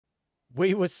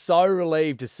We were so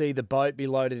relieved to see the boat be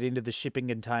loaded into the shipping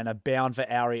container bound for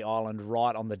Aore Island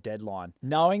right on the deadline.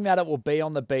 Knowing that it will be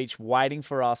on the beach waiting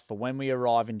for us for when we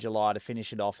arrive in July to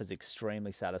finish it off is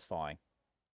extremely satisfying.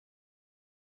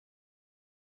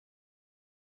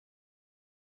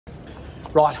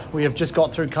 Right, we have just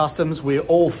got through customs. We're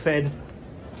all fed,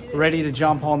 ready to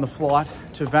jump on the flight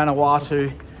to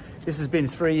Vanuatu. This has been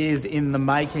 3 years in the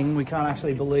making. We can't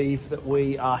actually believe that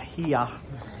we are here.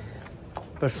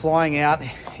 But flying out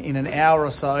in an hour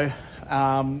or so,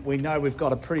 we know we've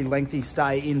got a pretty lengthy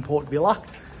stay in Port Vila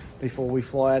before we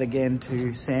fly out again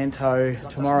to Santo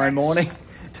tomorrow morning.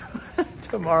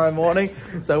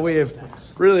 So we have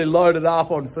really loaded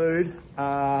up on food,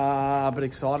 but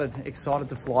excited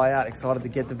to fly out, excited to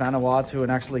get to Vanuatu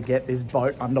and actually get this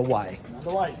boat underway.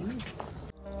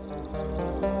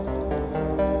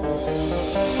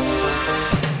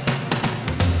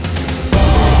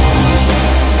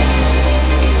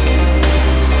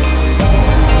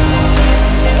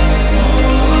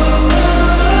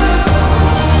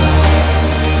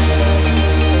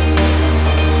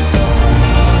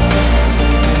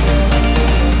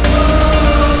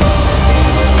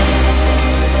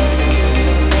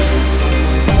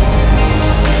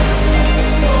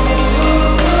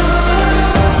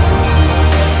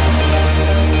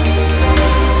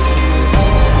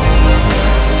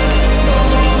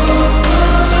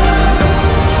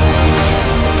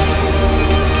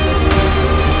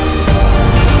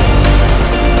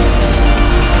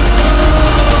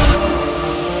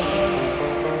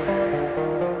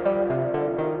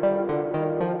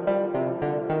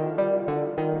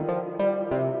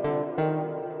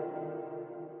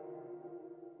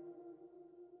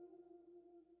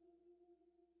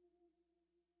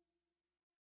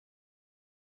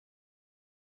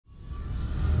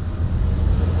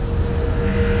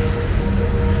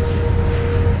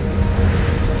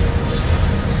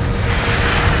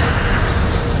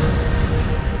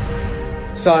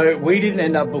 So we didn't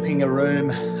end up booking a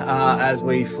room as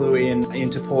we flew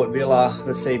into Port Vila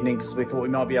this evening because we thought we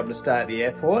might be able to stay at the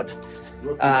airport.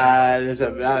 That was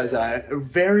a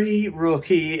very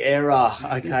rookie error,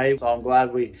 okay? So I'm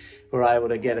glad we were able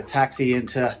to get a taxi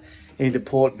into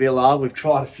Port Vila. We've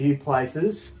tried a few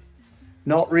places,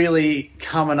 not really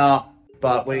coming up,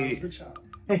 but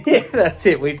yeah, that's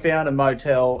it. We found a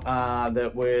motel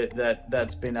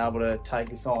that's been able to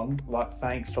take us on, like,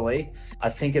 thankfully. I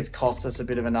think it's cost us a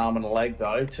bit of an arm and a leg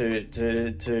though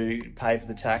to pay for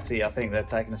the taxi. I think they're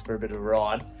taking us for a bit of a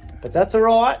ride, but that's all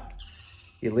right.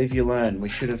 You live, you learn. We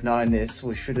should have known this.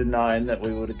 We should have known that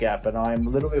we would have gapped, but I'm a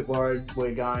little bit worried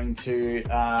we're going to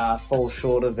fall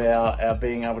short of our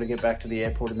being able to get back to the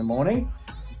airport in the morning,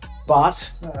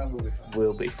 but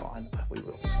we'll be fine. We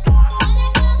will.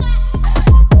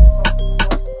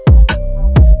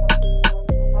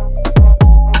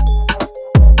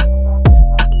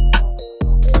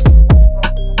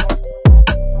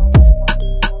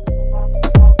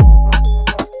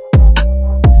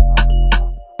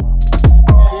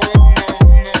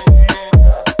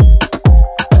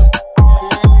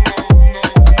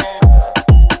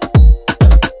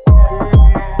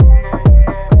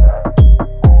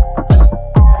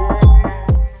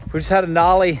 We just had a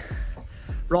gnarly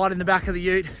ride in the back of the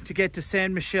ute to get to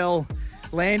San Michel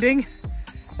landing,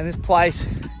 and this place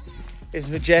is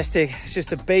majestic. It's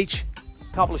just a beach,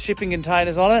 a couple of shipping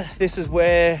containers on it. This is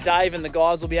where Dave and the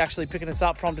guys will be actually picking us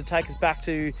up from to take us back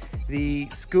to the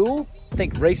school. I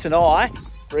think Reese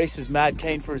is mad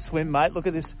keen for a swim, mate. Look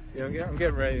at this. Yeah, I'm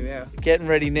getting ready now. Getting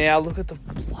ready now. Look at the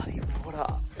bloody water.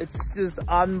 It's just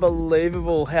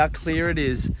unbelievable how clear it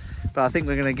is. But I think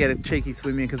we're going to get a cheeky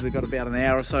swim in because we've got about an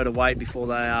hour or so to wait before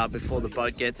the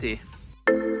boat gets here.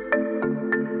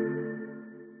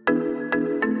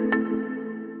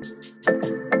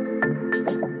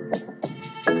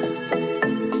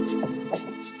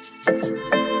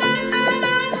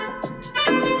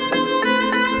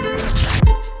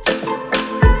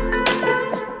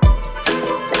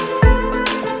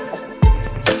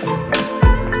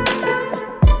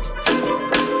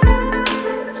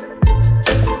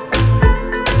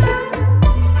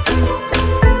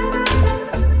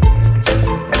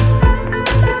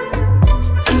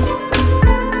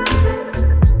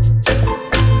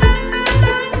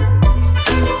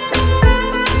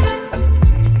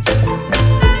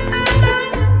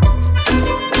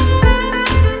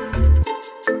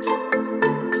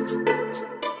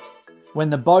 When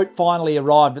the boat finally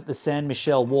arrived at the San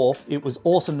Michel wharf, it was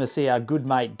awesome to see our good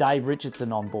mate Dave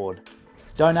Richardson on board.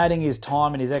 Donating his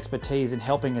time and his expertise in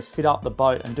helping us fit up the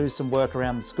boat and do some work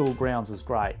around the school grounds was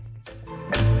great.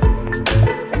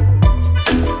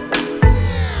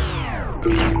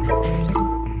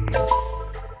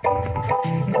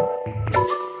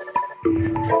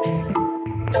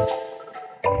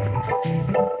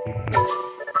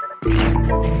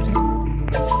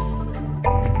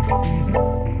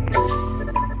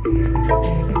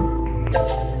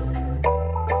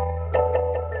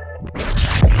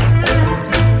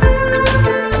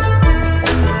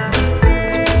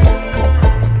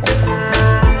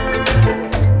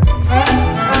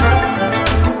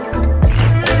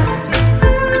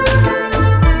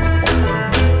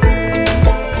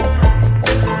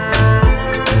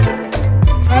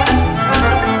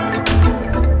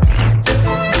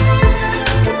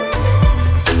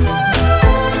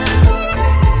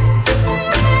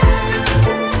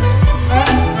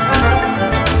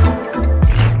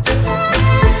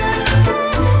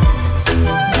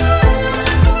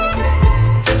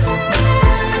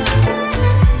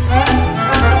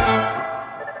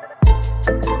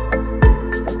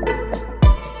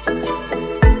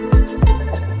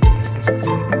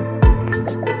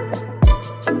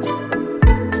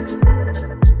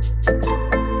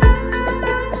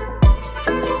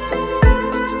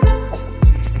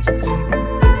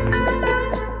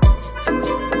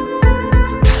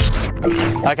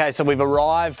 Okay, so we've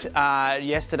arrived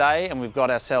yesterday and we've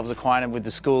got ourselves acquainted with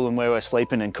the school and where we're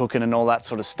sleeping and cooking and all that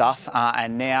sort of stuff.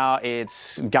 And now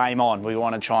it's game on. We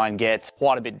want to try and get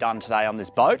quite a bit done today on this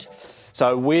boat.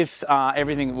 So with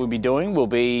everything that we'll be doing,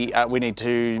 we need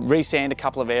to re-sand a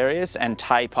couple of areas and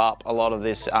tape up a lot of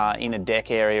this inner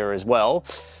deck area as well,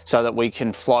 so that we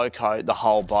can flow coat the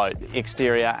whole boat,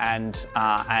 exterior and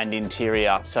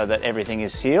interior, so that everything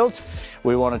is sealed.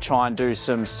 We want to try and do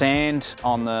some sand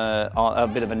on a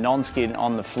bit of a non-skid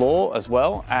on the floor as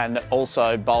well, and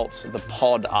also bolt the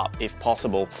pod up if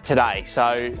possible today.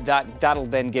 So that'll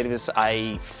then give us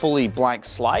a fully blank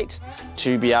slate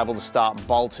to be able to start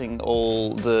bolting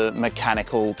all the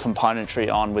mechanical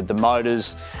componentry on with the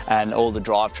motors and all the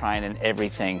drivetrain and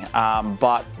everything.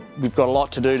 But we've got a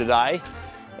lot to do today,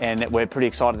 and we're pretty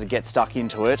excited to get stuck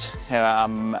into it.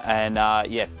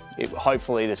 Yeah,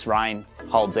 hopefully this rain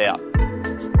holds out.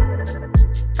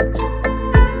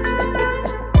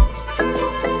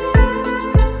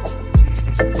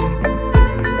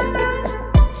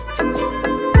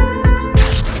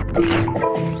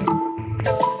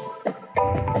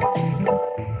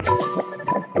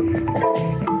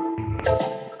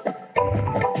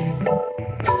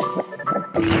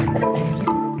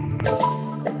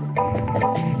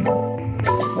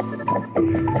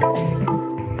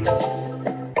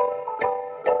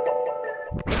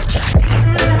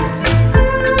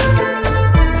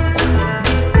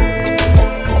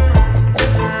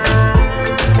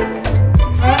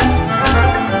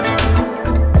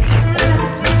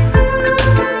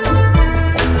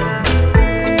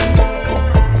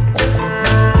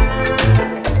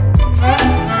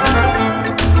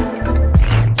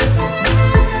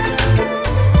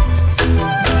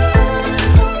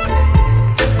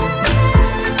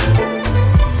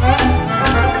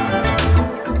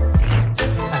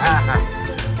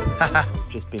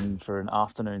 Just been for an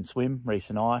afternoon swim, Reese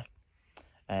and I,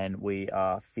 and we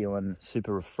are feeling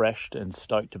super refreshed and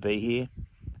stoked to be here.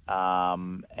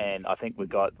 And I think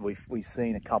we've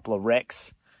seen a couple of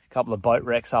wrecks, a couple of boat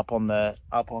wrecks up on the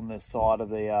side of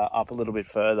the up a little bit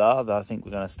further that I think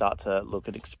we're going to start to look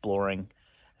at exploring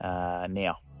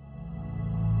now.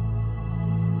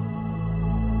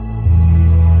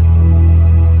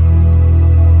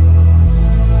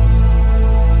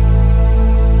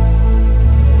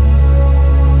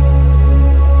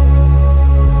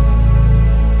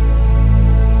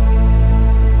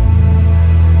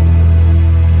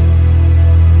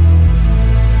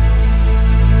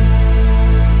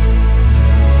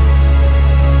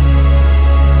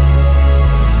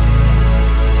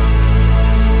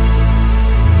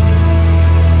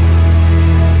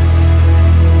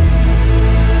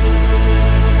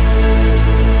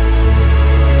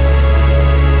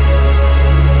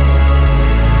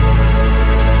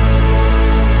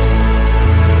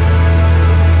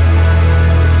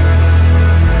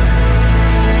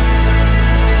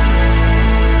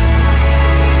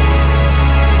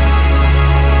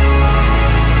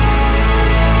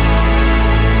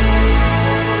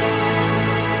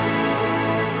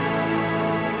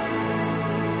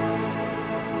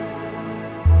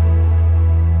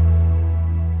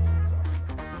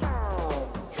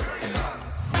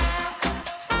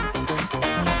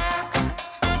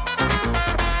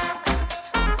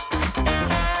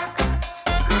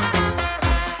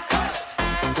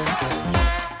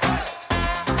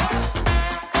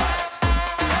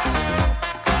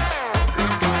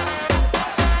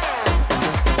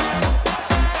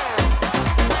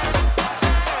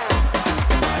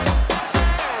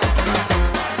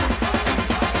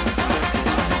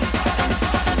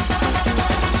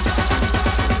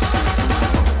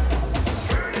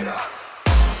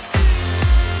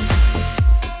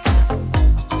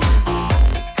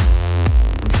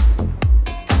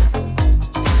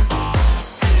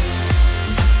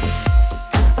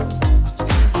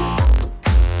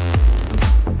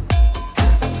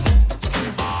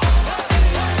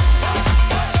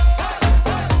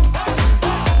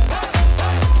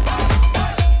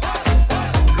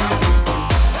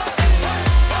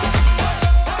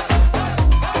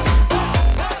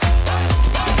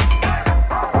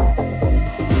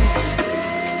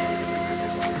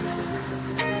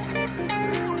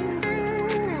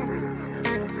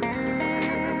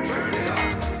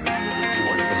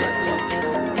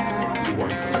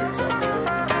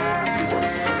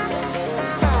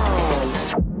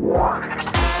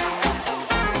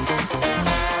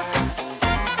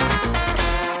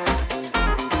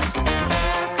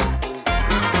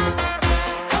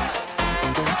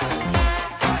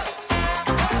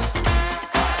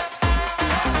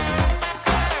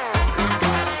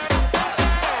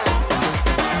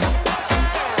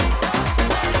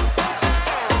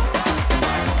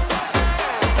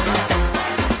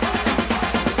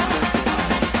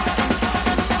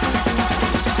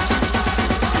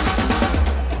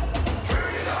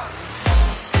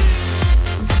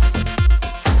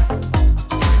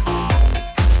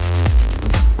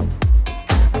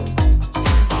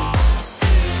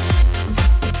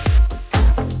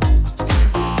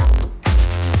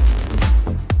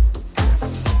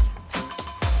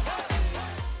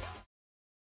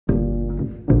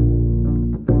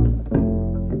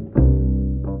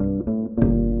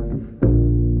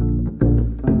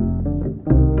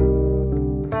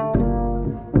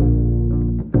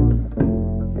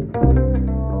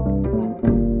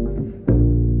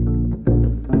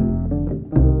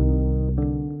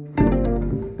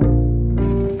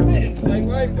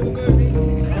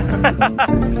 See you.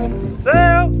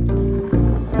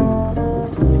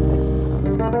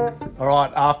 All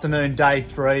right, afternoon, day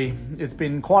 3. It's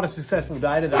been quite a successful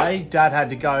day today. Dad had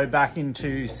to go back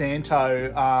into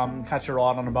Santo, catch a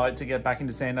ride on a boat to get back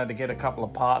into Santo to get a couple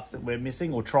of parts that we're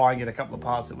missing, or try and get a couple of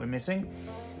parts that we're missing.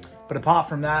 But apart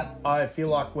from that, I feel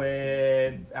like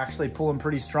we're actually pulling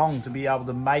pretty strong to be able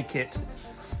to make it,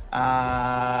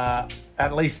 at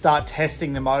least start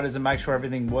testing the motors and make sure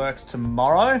everything works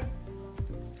tomorrow.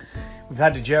 We've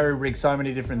had to jerry rig so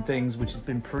many different things, which has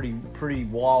been pretty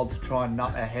wild to try and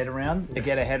get a head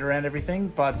around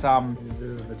everything. But a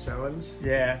bit of a challenge.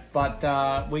 Yeah,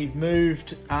 but we've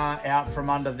moved out from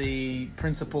under the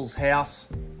principal's house,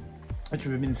 which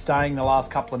we've been staying the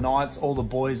last couple of nights. All the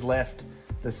boys left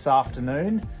this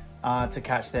afternoon to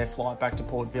catch their flight back to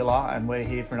Port Vila, and we're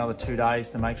here for another 2 days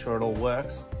to make sure it all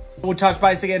works. We'll touch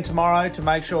base again tomorrow to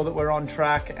make sure that we're on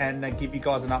track and give you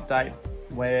guys an update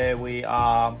where we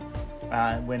are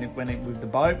with the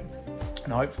boat,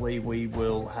 and hopefully we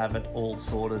will have it all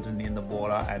sorted and in the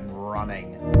water and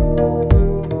running.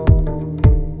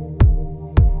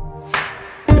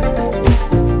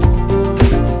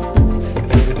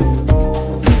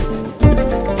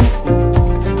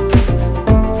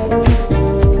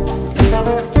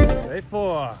 Day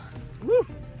 4. Woo!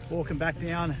 Walking back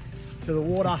down to the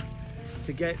water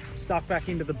to get stuck back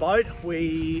into the boat.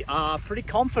 We are pretty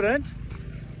confident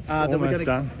that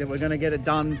we're going to get it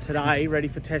done today, ready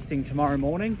for testing tomorrow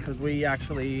morning, because we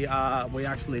actually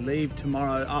leave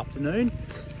tomorrow afternoon.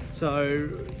 So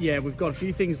yeah, we've got a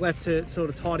few things left to sort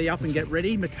of tidy up and get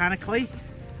ready mechanically,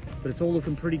 but it's all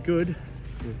looking pretty good.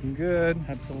 It's looking good.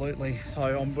 Absolutely.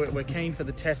 So we're keen for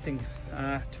the testing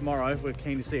tomorrow. We're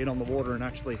keen to see it on the water and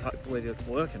actually hopefully it's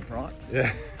working, right?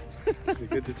 Yeah. Be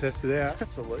good to test it out.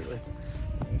 Absolutely.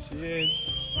 There she is.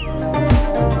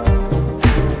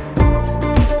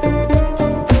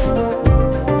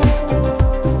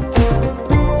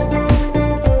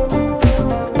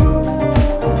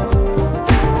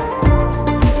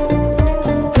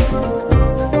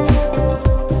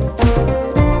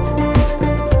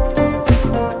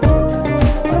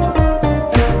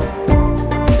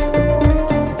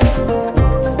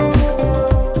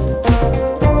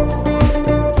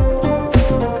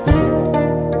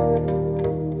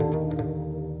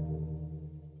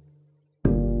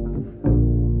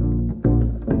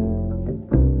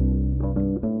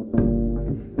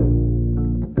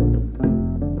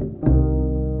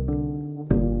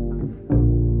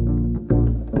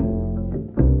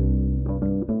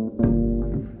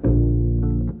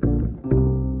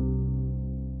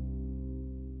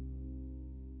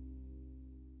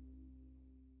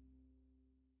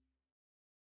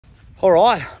 All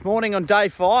right, morning on day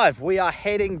 5. We are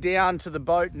heading down to the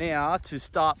boat now to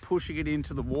start pushing it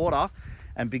into the water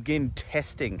and begin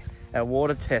testing, our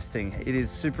water testing. It is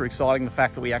super exciting, the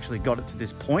fact that we actually got it to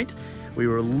this point. We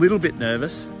were a little bit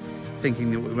nervous,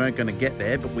 thinking that we weren't going to get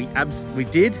there, but we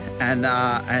did, and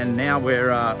now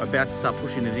we're about to start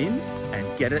pushing it in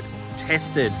and get it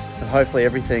tested. And hopefully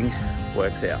everything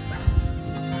works out.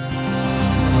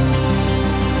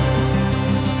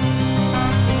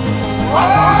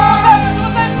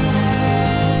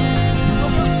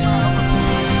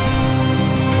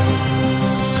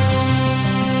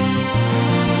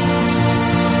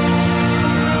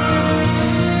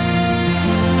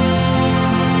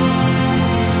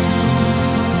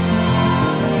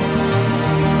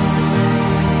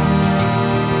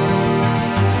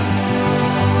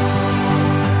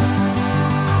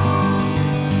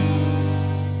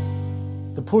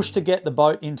 The push to get the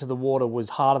boat into the water was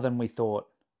harder than we thought.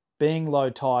 Being low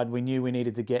tide, we knew we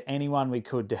needed to get anyone we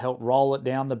could to help roll it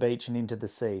down the beach and into the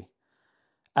sea.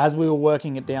 As we were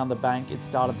working it down the bank, it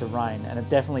started to rain, and it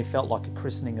definitely felt like a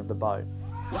christening of the boat.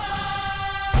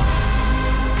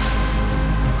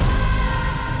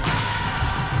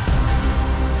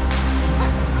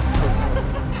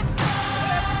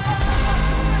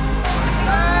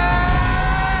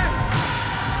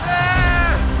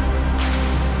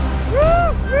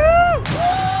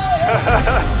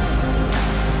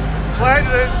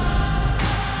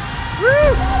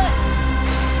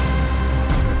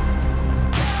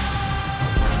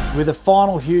 With a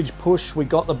final huge push, we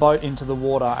got the boat into the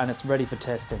water and it's ready for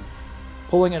testing.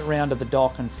 Pulling it round to the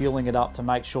dock and fueling it up to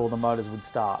make sure the motors would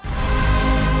start.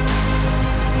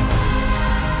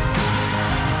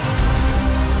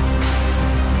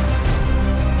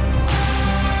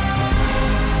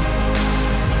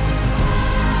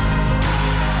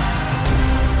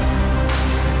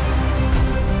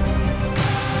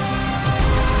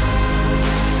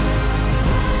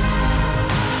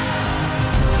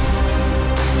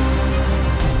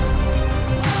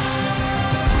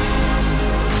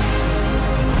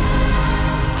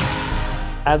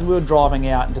 As we were driving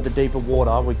out into the deeper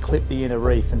water, we clipped the inner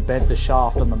reef and bent the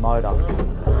shaft on the motor.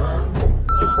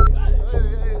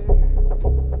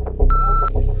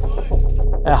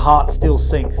 Our hearts still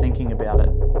sink thinking about it.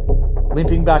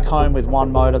 Limping back home with one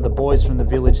motor, the boys from the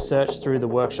village searched through the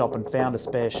workshop and found a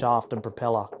spare shaft and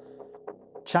propeller.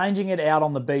 Changing it out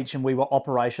on the beach and we were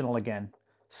operational again.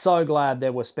 So glad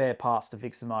there were spare parts to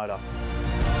fix the motor.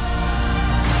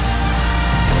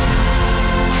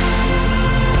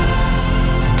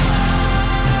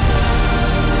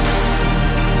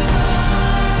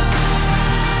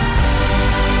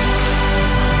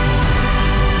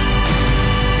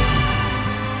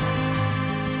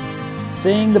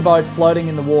 Seeing the boat floating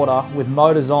in the water with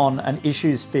motors on and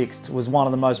issues fixed was one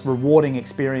of the most rewarding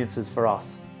experiences for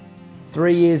us.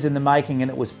 3 years in the making and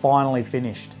it was finally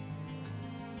finished.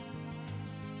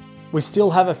 We still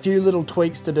have a few little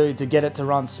tweaks to do to get it to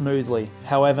run smoothly.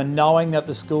 However, knowing that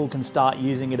the school can start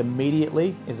using it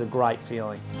immediately is a great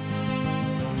feeling.